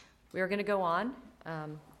We are going to go on,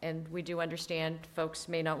 and we do understand folks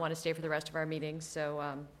may not want to stay for the rest of our meetings,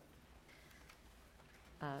 so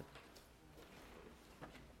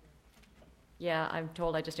yeah, I'm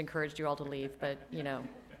told I just encouraged you all to leave, but, you know,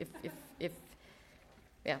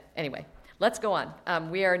 yeah, anyway, let's go on.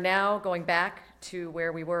 We are now going back to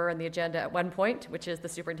where we were on the agenda at one point, which is the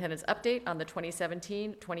superintendent's update on the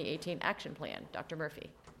 2017-2018 action plan. Dr. Murphy.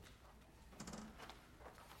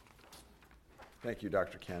 Thank you,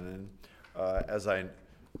 Dr. Cannon. As I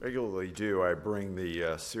regularly do, I bring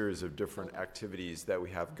the series of different activities that we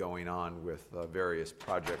have going on with various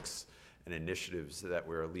projects and initiatives that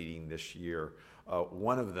we're leading this year.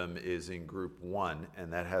 One of them is in Group 1,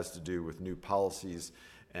 and that has to do with new policies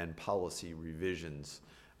and policy revisions.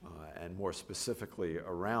 And more specifically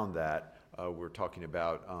around that, we're talking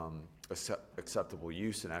about acceptable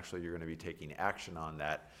use, and actually you're going to be taking action on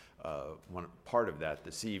that, one part of that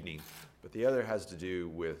this evening. But the other has to do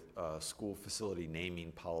with school facility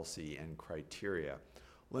naming policy and criteria.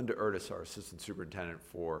 Linda Ertis, our Assistant Superintendent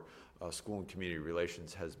for School and Community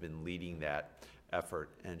Relations, has been leading that effort,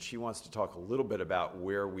 and she wants to talk a little bit about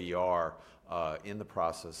where we are in the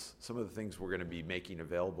process, some of the things we're going to be making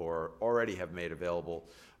available or already have made available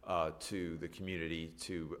to the community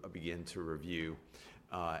to begin to review,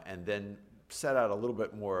 and then set out a little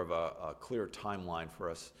bit more of a clear timeline for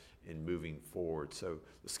us in moving forward. So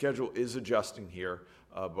the schedule is adjusting here,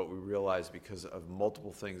 but we realize because of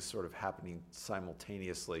multiple things sort of happening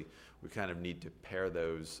simultaneously, we kind of need to pare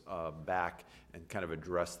those back and kind of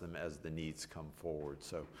address them as the needs come forward.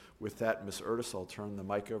 So with that, Ms. Ertis, I'll turn the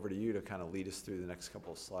mic over to you to kind of lead us through the next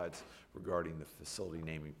couple of slides regarding the facility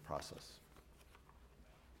naming process.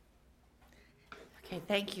 Okay,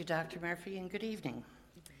 thank you, Dr. Murphy, and good evening.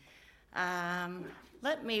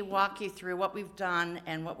 Let me walk you through what we've done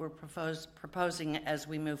and what we're proposing as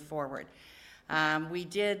we move forward. We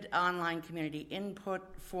did online community input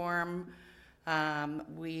form.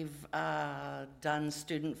 We've done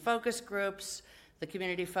student focus groups, the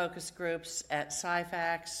community focus groups at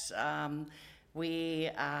SciFax. We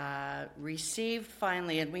received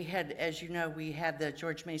finally, and we had, as you know, we had the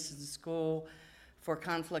George Mason School for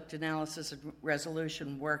Conflict Analysis and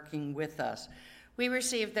Resolution working with us. We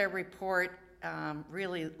received their report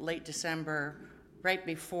really late December, right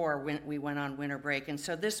before we went on winter break. And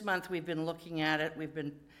so this month we've been looking at it, we've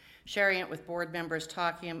been sharing it with board members,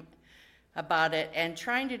 talking about it, and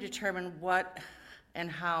trying to determine what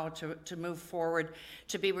and how to move forward,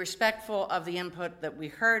 to be respectful of the input that we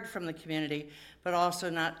heard from the community, but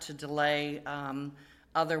also not to delay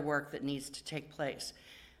other work that needs to take place.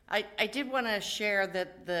 I did want to share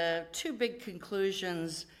that the two big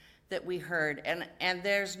conclusions that we heard, and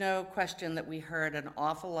there's no question that we heard an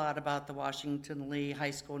awful lot about the Washington Lee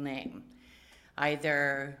High School name,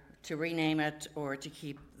 either to rename it or to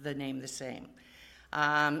keep the name the same.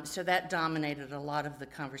 So that dominated a lot of the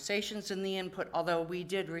conversations and the input, although we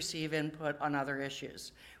did receive input on other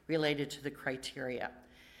issues related to the criteria.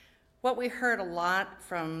 What we heard a lot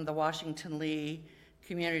from the Washington Lee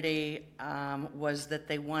community was that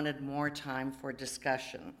they wanted more time for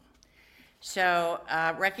discussion. So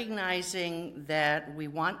recognizing that we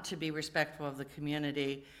want to be respectful of the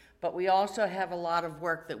community, but we also have a lot of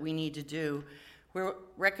work that we need to do, we're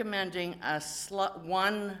recommending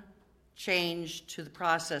one change to the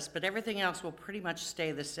process, but everything else will pretty much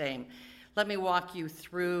stay the same. Let me walk you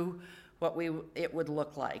through what it would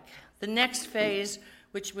look like. The next phase,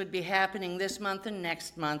 which would be happening this month and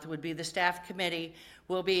next month, would be the staff committee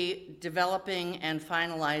will be developing and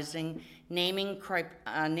finalizing naming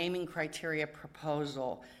criteria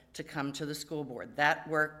proposal to come to the school board. That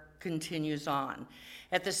work continues on.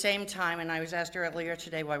 At the same time, and I was asked earlier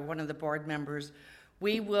today by one of the board members,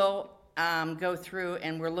 we will go through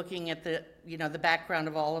and we're looking at the background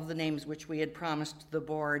of all of the names which we had promised the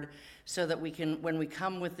board, so that we can, when we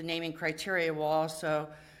come with the naming criteria, we'll also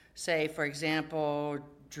say, for example,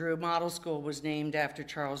 Drew Model School was named after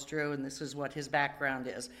Charles Drew, and this is what his background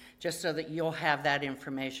is, just so that you'll have that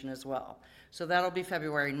information as well. So that'll be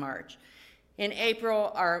February and March. In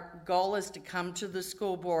April, our goal is to come to the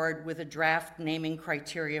school board with a draft naming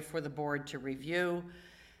criteria for the board to review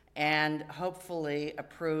and hopefully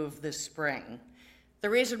approve this spring. The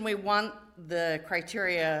reason we want the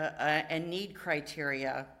criteria and need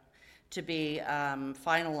criteria to be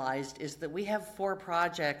finalized is that we have 4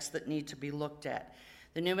 projects that need to be looked at.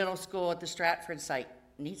 The new middle school at the Stratford site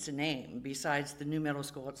needs a name besides the new middle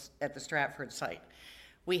school at the Stratford site.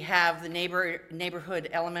 We have the neighborhood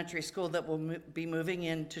elementary school that will be moving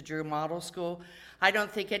into Drew Model School. I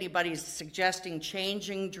don't think anybody's suggesting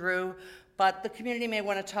changing Drew, But the community may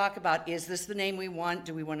want to talk about, is this the name we want?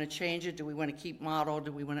 Do we want to change it? Do we want to keep model?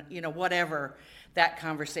 Do we want to, whatever, that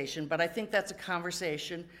conversation. But I think that's a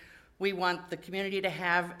conversation we want the community to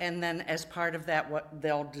have, and then as part of that,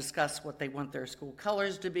 they'll discuss what they want their school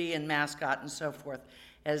colors to be and mascot and so forth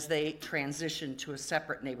as they transition to a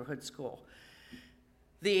separate neighborhood school.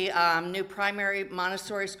 The new primary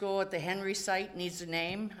Montessori school at the Henry site needs a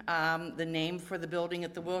name. The name for the building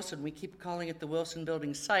at the Wilson, we keep calling it the Wilson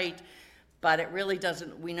Building Site, but it really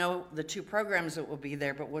doesn't, we know the two programs that will be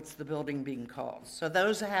there, but what's the building being called? So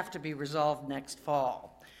those have to be resolved next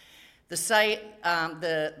fall. The site,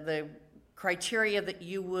 the criteria that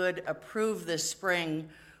you would approve this spring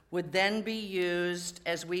would then be used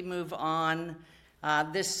as we move on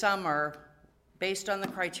this summer. Based on the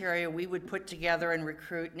criteria, we would put together and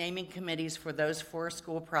recruit naming committees for those 4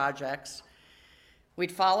 school projects.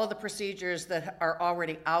 We'd follow the procedures that are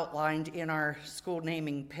already outlined in our school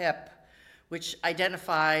naming PIP, which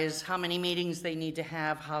identifies how many meetings they need to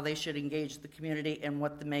have, how they should engage the community, and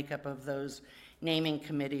what the makeup of those naming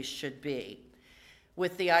committees should be.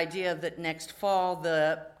 With the idea that next fall,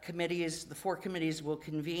 the 4 committees will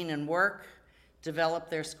convene and work, develop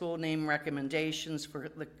their school name recommendations for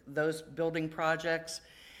those building projects,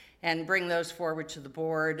 and bring those forward to the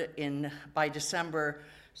board by December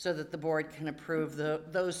so that the board can approve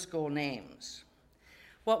those school names.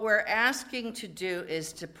 What we're asking to do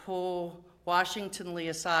is to pull Washington Lee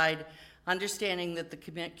aside, understanding that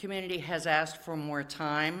the community has asked for more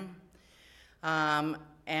time.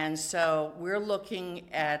 And so we're looking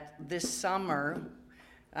at this summer,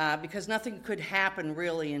 because nothing could happen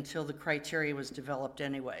really until the criteria was developed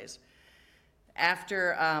anyways.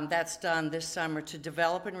 After that's done this summer, to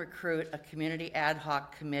develop and recruit a community ad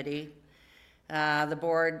hoc committee. The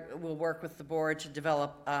board will work with the board to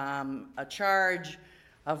develop a charge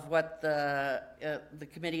of what the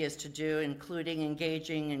committee is to do, including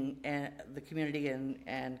engaging in the community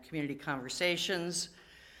and community conversations,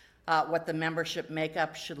 what the membership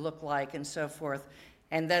makeup should look like, and so forth.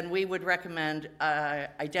 And then we would recommend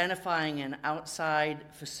identifying an outside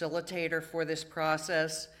facilitator for this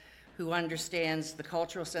process who understands the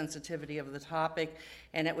cultural sensitivity of the topic,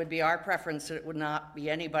 and it would be our preference that it would not be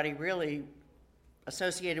anybody really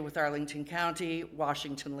associated with Arlington County,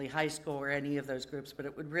 Washington Lee High School, or any of those groups, but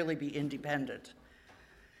it would really be independent.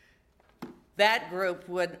 That group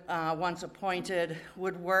would, once appointed,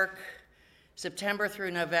 would work September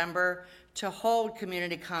through November to hold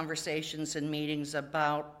community conversations and meetings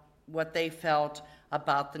about what they felt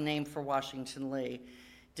about the name for Washington Lee.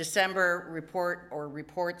 December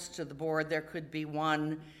reports to the board. There could be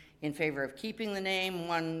one in favor of keeping the name,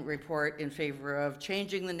 one report in favor of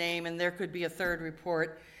changing the name, and there could be a third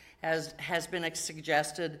report, as has been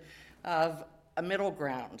suggested, of a middle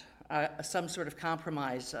ground, some sort of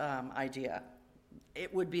compromise idea.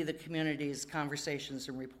 It would be the community's conversations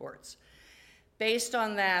and reports. Based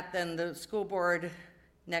on that, then the school board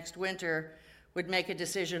next winter would make a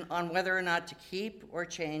decision on whether or not to keep or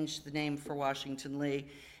change the name for Washington Lee.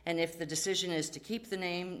 And if the decision is to keep the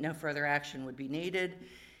name, no further action would be needed.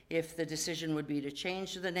 If the decision would be to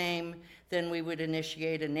change the name, then we would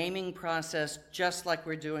initiate a naming process just like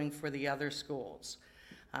we're doing for the other schools,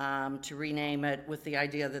 to rename it with the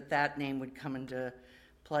idea that that name would come into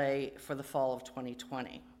play for the fall of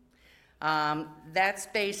 2020. That's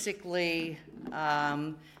basically,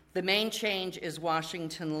 the main change is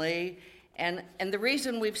Washington Lee. And the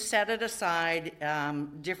reason we've set it aside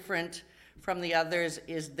different from the others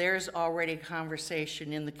is there's already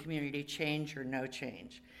conversation in the community, change or no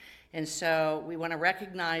change. And so we want to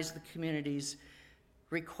recognize the community's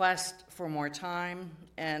request for more time,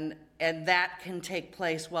 and that can take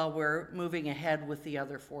place while we're moving ahead with the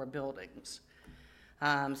other 4 buildings.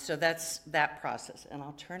 So that's that process. And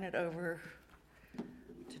I'll turn it over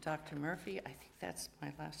to Dr. Murphy. I think that's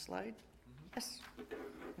my last slide. Yes.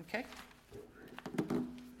 Okay.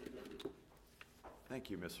 Thank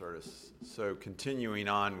you, Ms. Hurtis. So continuing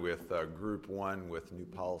on with Group 1 with new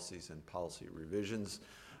policies and policy revisions,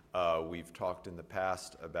 we've talked in the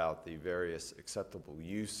past about the various acceptable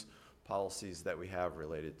use policies that we have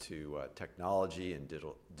related to technology and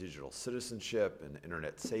digital citizenship and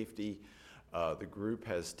internet safety. The group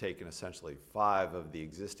has taken essentially 5 of the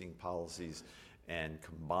existing policies and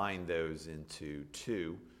combined those into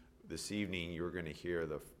 2. This evening, you're going to hear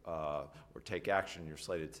you're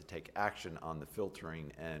slated to take action on the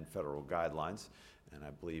filtering and federal guidelines. And I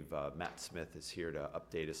believe Matt Smith is here to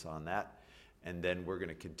update us on that. And then we're going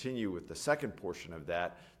to continue with the second portion of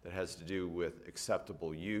that has to do with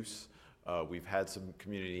acceptable use. We've had some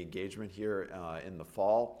community engagement here in the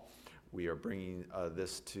fall We are bringing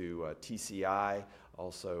this to TCI,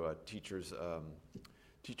 also teachers,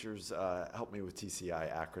 help me with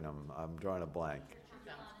TCI acronym, I'm drawing a blank.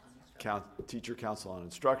 Teacher Council on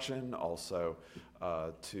Instruction, also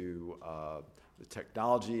to the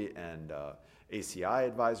Technology and ACI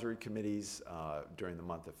advisory committees during the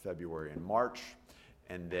month of February and March,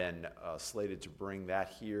 and then slated to bring that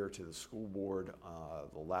here to the school board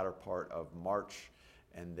the latter part of March,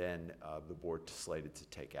 and then the board slated to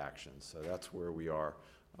take action. So that's where we are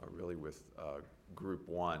really with Group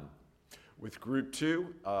 1. With Group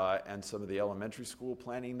 2 and some of the elementary school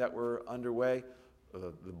planning that were underway,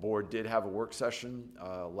 the board did have a work session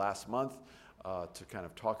last month to kind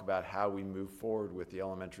of talk about how we move forward with the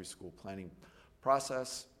elementary school planning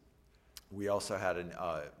process. We also had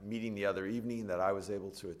a meeting the other evening that I was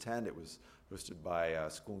able to attend. It was hosted by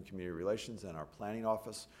School and Community Relations and our planning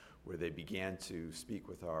office, where they began to speak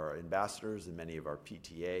with our ambassadors and many of our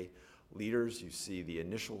PTA leaders. You see the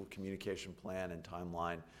initial communication plan and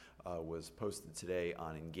timeline was posted today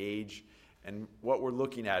on Engage. And what we're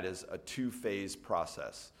looking at is a two-phase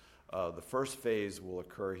process. The first phase will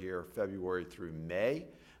occur here February through May,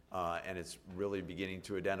 and it's really beginning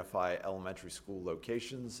to identify elementary school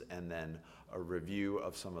locations and then a review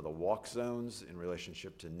of some of the walk zones in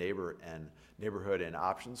relationship to neighborhood and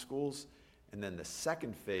option schools. And then the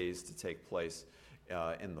second phase to take place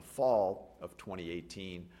in the fall of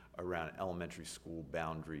 2018 around elementary school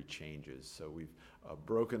boundary changes. So we've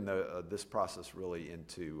broken this process really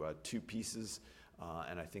into two pieces,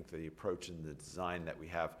 and I think the approach and the design that we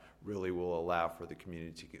have really will allow for the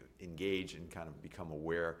community to engage and kind of become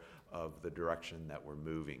aware of the direction that we're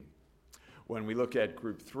moving. When we look at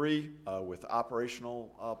Group 3 with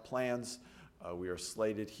operational plans, we are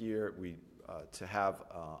slated here to have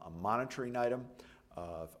a monitoring item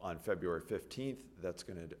on February 15th. That's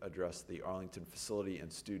going to address the Arlington Facility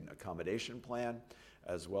and Student Accommodation Plan,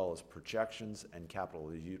 as well as projections and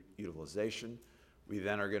capital utilization. We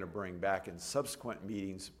then are going to bring back in subsequent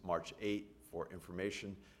meetings, March 8th for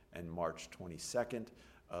information and March 22nd,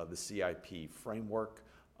 the CIP framework.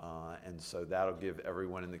 And so that'll give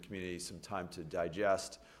everyone in the community some time to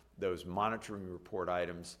digest those monitoring report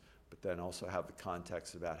items, but then also have the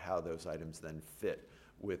context about how those items then fit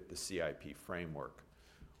with the CIP framework.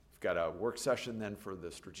 We've got a work session then for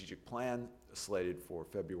the strategic plan slated for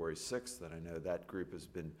February 6th, and I know that group has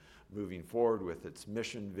been moving forward with its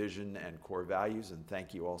mission, vision, and core values, and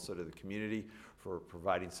thank you also to the community for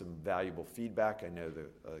providing some valuable feedback. I know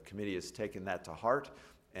the committee has taken that to heart,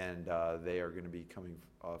 and they are going to be coming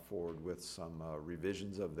forward with some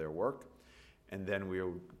revisions of their work. And then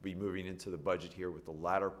we'll be moving into the budget here with the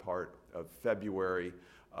latter part of February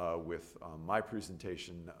with my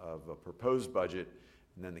presentation of a proposed budget,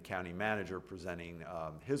 and then the county manager presenting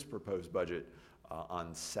his proposed budget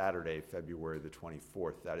on Saturday, February the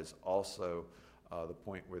 24th. That is also the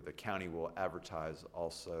point where the county will advertise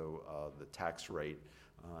also the tax rate,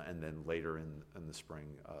 and then later in the spring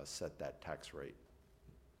set that tax rate.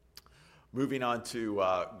 Moving on to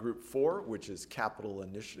Group 4, which is capital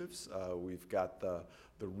initiatives. We've got the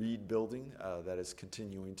Reed building that is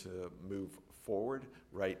continuing to move forward.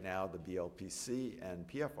 Right now, the BLPC and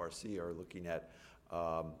PFRC are looking at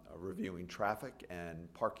reviewing traffic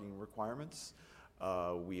and parking requirements.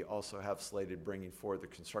 We also have slated bringing forward the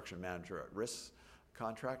construction manager at risk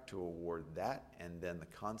contract to award that, and then the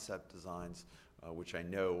concept designs, which I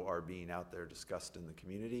know are being out there discussed in the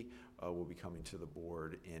community, will be coming to the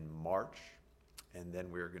board in March. And then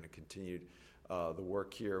we're going to continue the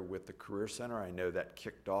work here with the Career Center. I know that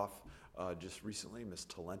kicked off just recently. Ms.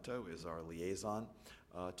 Talento is our liaison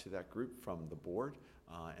to that group from the board.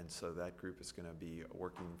 And so that group is going to be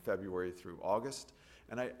working February through August.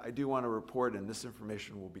 And I do want to report, and this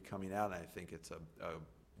information will be coming out, and I think it's a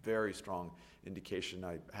very strong indication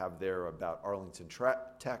I have there about Arlington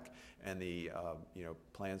Tech and the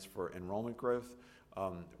plans for enrollment growth.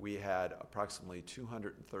 We had approximately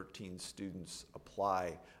 213 students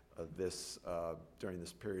apply during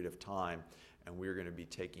this period of time, and we're going to be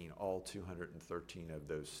taking all 213 of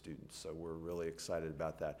those students. So we're really excited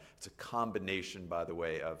about that. It's a combination, by the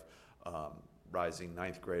way, of rising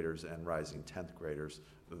 9th graders and rising 10th graders.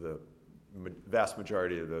 The vast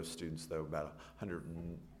majority of those students, though, about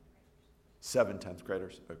 107 10th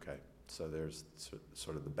graders. Okay, so there's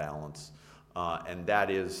sort of the balance. And that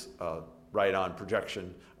is right on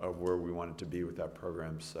projection of where we wanted to be with that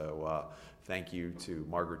program. So thank you to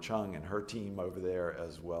Margaret Chung and her team over there,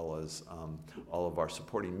 as well as all of our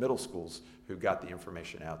supporting middle schools who got the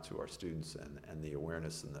information out to our students and the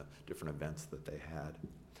awareness and the different events that they had.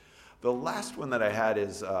 The last one that I had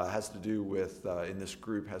is has to do with in this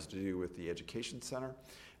group has to do with the Education Center,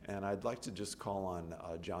 And I'd like to just call on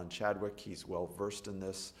John Chadwick. He's well versed in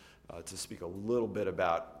this, to speak a little bit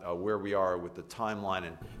about where we are with the timeline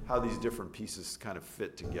and how these different pieces kind of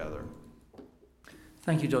fit together.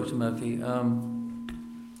 Thank you, Dr. Murphy.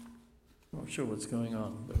 Not sure what's going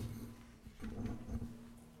on, but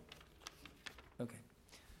okay.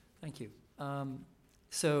 Thank you.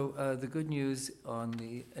 So the good news on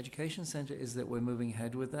the Education Center is that we're moving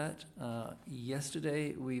ahead with that.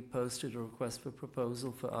 Yesterday, we posted a request for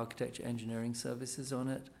proposal for architecture engineering services on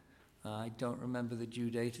it. I don't remember the due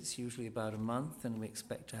date. It's usually about a month, and we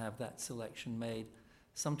expect to have that selection made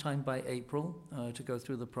sometime by April to go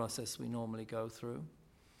through the process we normally go through.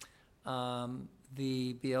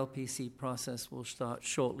 The BLPC process will start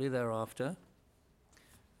shortly thereafter.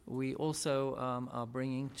 We also are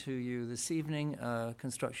bringing to you this evening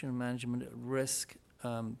construction management at risk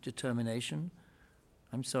determination.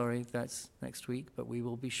 I'm sorry, that's next week, but we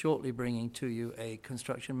will be shortly bringing to you a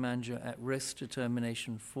construction manager at risk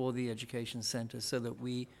determination for the Education Center so that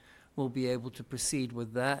we will be able to proceed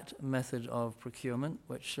with that method of procurement,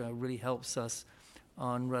 which really helps us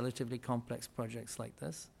on relatively complex projects like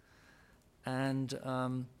this. And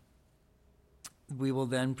we will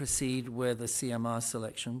then proceed with a CMR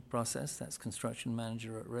selection process, that's construction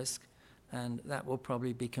manager at risk, and that will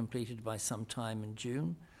probably be completed by sometime in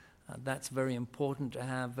June. That's very important to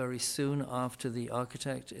have very soon after the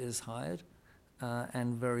architect is hired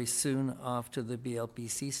and very soon after the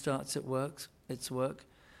BLPC starts its work,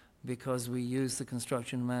 because we use the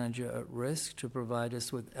construction manager at risk to provide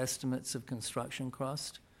us with estimates of construction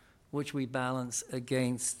cost, which we balance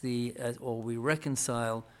against or we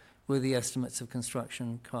reconcile with the estimates of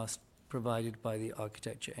construction cost provided by the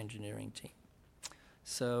architecture engineering team.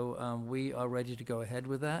 So we are ready to go ahead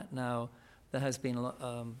with that. Now, there has been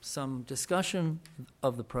some discussion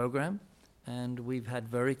of the program, and we've had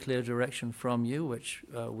very clear direction from you, which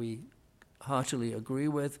we heartily agree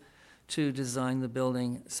with, to design the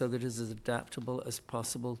building so that it is as adaptable as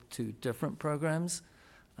possible to different programs.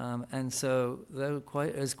 And so there's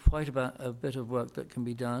quite a bit of work that can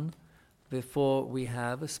be done before we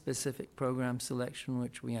have a specific program selection,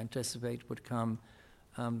 which we anticipate would come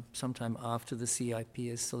sometime after the CIP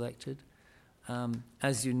is selected.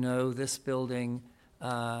 As you know, this building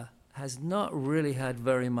has not really had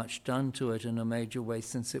very much done to it in a major way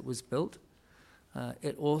since it was built.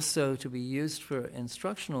 It also, to be used for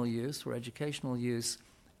instructional use, for educational use,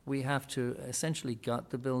 we have to essentially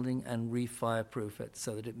gut the building and re-fireproof it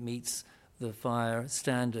so that it meets the fire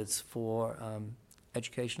standards for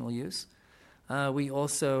educational use. We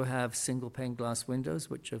also have single pane glass windows,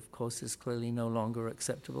 which of course is clearly no longer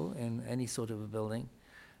acceptable in any sort of a building.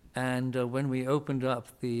 And when we opened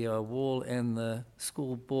up the wall in the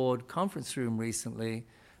school board conference room recently,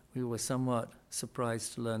 we were somewhat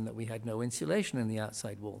surprised to learn that we had no insulation in the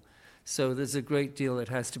outside wall. So there's a great deal that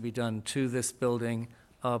has to be done to this building.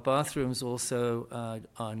 Our bathrooms also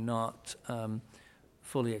are not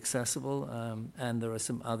fully accessible, and there are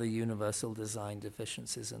some other universal design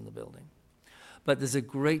deficiencies in the building. But there's a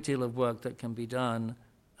great deal of work that can be done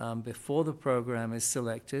before the program is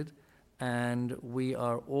selected, and we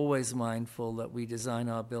are always mindful that we design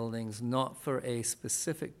our buildings not for a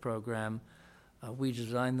specific program. We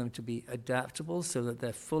design them to be adaptable so that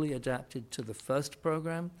they're fully adapted to the first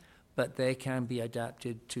program, but they can be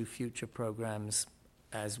adapted to future programs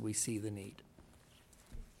as we see the need.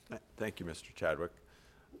 Thank you, Mr. Chadwick.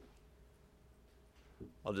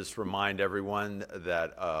 I'll just remind everyone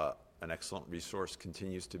that an excellent resource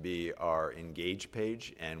continues to be our Engage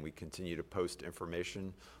page, and we continue to post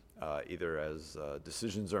information either as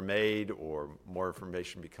decisions are made or more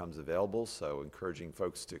information becomes available. So encouraging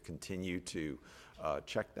folks to continue to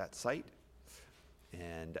check that site.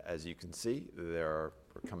 And as you can see, we're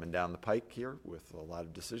coming down the pike here with a lot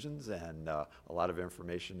of decisions and a lot of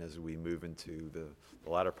information as we move into the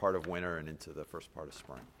latter part of winter and into the first part of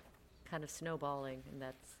spring. Kind of snowballing, and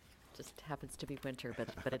that's just happens to be winter,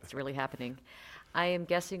 but it's really happening. I am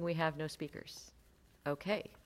guessing we have no speakers. Okay,